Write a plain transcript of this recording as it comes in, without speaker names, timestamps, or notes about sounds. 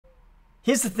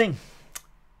Here's the thing.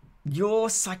 Your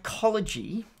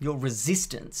psychology, your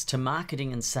resistance to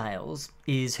marketing and sales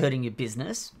is hurting your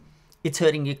business. It's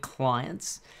hurting your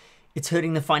clients. It's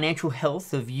hurting the financial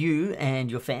health of you and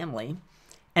your family.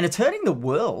 And it's hurting the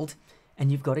world,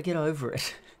 and you've got to get over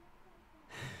it.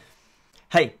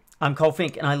 Hey, I'm Cole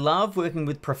Fink, and I love working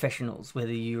with professionals,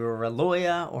 whether you're a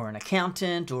lawyer or an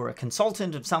accountant or a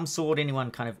consultant of some sort,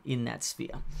 anyone kind of in that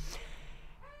sphere.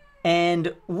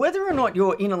 And whether or not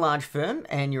you're in a large firm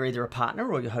and you're either a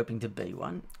partner or you're hoping to be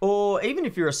one, or even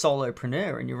if you're a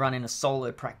solopreneur and you're running a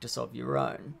solo practice of your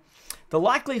own, the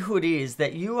likelihood is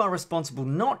that you are responsible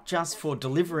not just for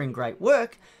delivering great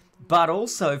work, but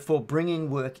also for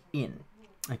bringing work in.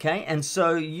 Okay, and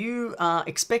so you are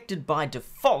expected by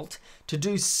default to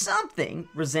do something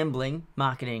resembling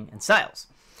marketing and sales.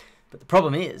 But the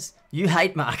problem is, you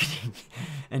hate marketing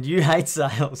and you hate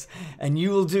sales, and you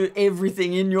will do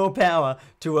everything in your power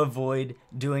to avoid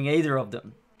doing either of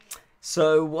them.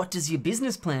 So what does your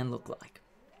business plan look like?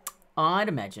 I'd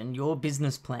imagine your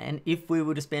business plan, if we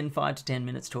were to spend 5 to 10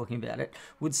 minutes talking about it,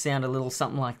 would sound a little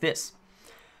something like this.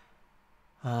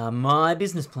 My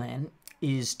business plan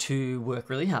is to work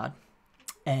really hard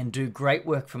and do great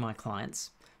work for my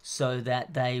clients so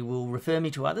that they will refer me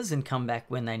to others and come back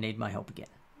when they need my help again.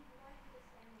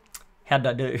 How'd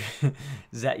I do?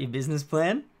 Is that your business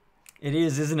plan? It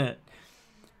is, isn't it?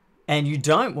 And you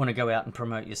don't want to go out and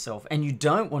promote yourself, and you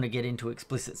don't want to get into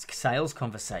explicit sales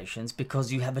conversations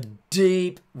because you have a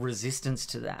deep resistance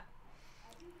to that.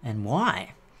 And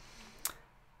why?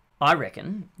 I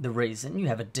reckon the reason you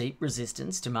have a deep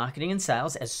resistance to marketing and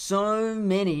sales, as so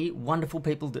many wonderful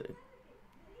people do,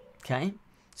 okay?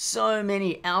 So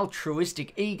many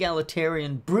altruistic,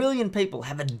 egalitarian, brilliant people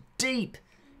have a deep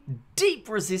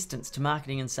resistance to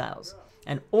marketing and sales.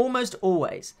 And almost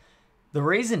always, the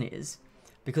reason is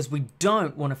because we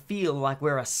don't want to feel like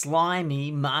we're a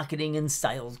slimy marketing and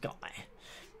sales guy.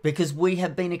 Because we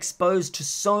have been exposed to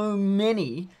so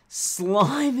many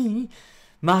slimy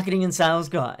marketing and sales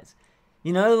guys.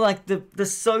 You know, like the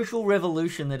social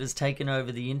revolution that has taken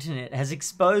over the internet has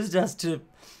exposed us to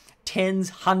tens,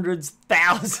 hundreds,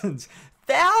 thousands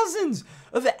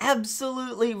of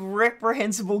absolutely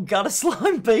reprehensible gutter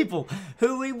slime people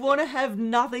who we want to have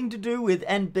nothing to do with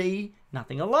and be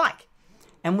nothing alike.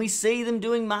 And we see them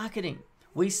doing marketing.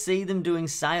 We see them doing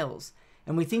sales.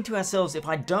 And we think to ourselves, if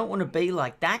I don't want to be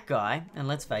like that guy, and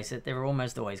let's face it, they're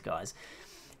almost always guys.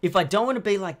 If I don't want to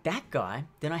be like that guy,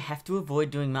 then I have to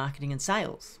avoid doing marketing and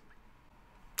sales.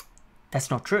 That's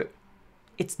not true.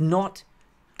 It's not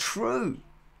true.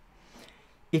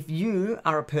 If you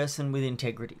are a person with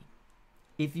integrity,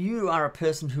 if you are a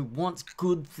person who wants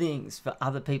good things for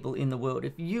other people in the world,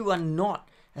 if you are not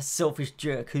a selfish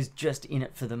jerk who's just in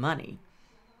it for the money,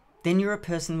 then you're a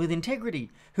person with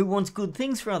integrity who wants good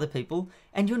things for other people,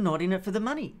 and you're not in it for the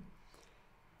money.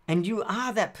 And you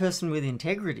are that person with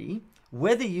integrity,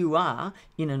 whether you are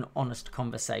in an honest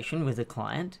conversation with a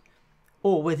client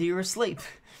or whether you're asleep.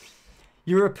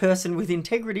 You're a person with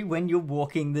integrity when you're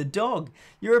walking the dog.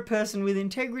 You're a person with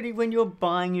integrity when you're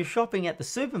buying your shopping at the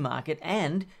supermarket.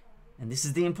 And this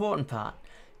is the important part,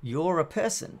 you're a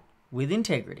person with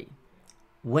integrity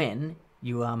when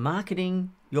you are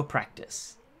marketing your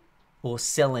practice or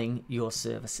selling your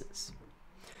services.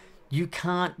 You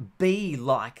can't be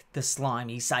like the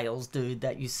slimy sales dude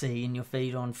that you see in your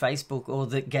feed on Facebook or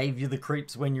that gave you the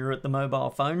creeps when you're at the mobile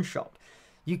phone shop.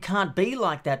 You can't be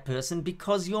like that person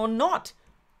because you're not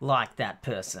like that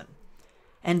person.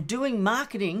 And doing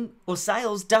marketing or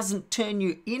sales doesn't turn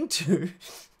you into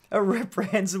a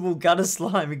reprehensible gutter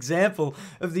slime example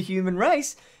of the human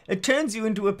race. It turns you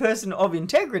into a person of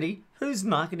integrity who's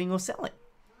marketing or selling.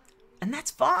 And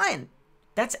that's fine.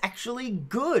 That's actually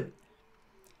good.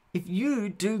 If you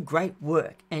do great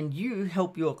work and you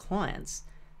help your clients,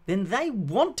 then they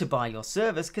want to buy your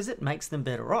service because it makes them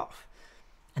better off.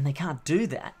 And they can't do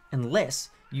that unless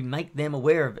you make them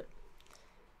aware of it.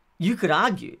 You could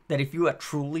argue that if you are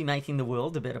truly making the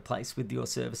world a better place with your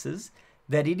services,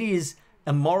 that it is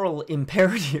a moral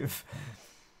imperative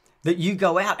that you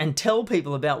go out and tell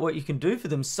people about what you can do for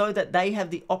them so that they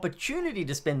have the opportunity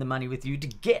to spend the money with you to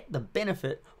get the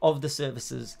benefit of the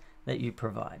services that you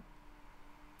provide.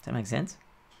 Does that make sense?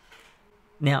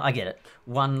 Now, I get it.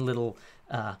 One little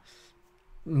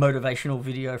motivational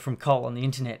video from Cole on the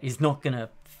internet is not going to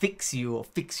fix you or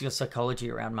fix your psychology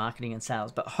around marketing and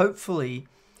sales, but hopefully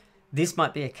this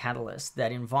might be a catalyst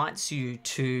that invites you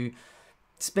to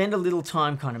spend a little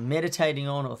time kind of meditating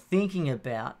on or thinking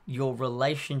about your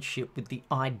relationship with the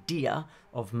idea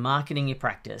of marketing your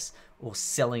practice or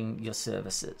selling your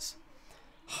services.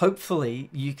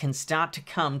 Hopefully you can start to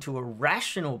come to a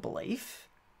rational belief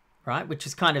right? Which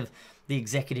is kind of the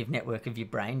executive network of your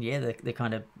brain, yeah, the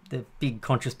kind of the big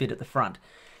conscious bit at the front.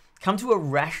 Come to a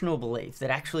rational belief that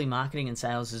actually marketing and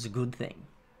sales is a good thing,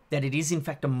 that it is in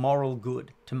fact a moral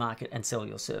good to market and sell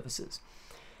your services.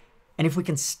 And if we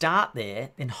can start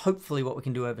there, then hopefully what we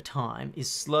can do over time is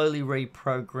slowly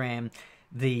reprogram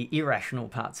the irrational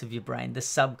parts of your brain, the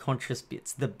subconscious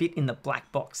bits, the bit in the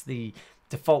black box, the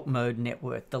default mode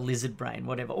network, the lizard brain,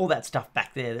 whatever, all that stuff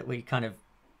back there that we kind of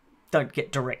don't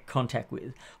get direct contact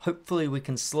with. Hopefully we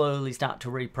can slowly start to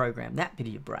reprogram that bit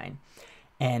of your brain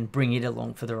and bring it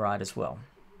along for the ride as well.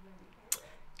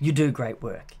 You do great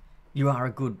work. You are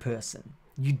a good person.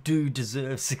 You do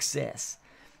deserve success.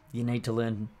 You need to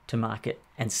learn to market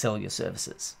and sell your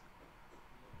services.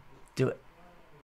 Do it.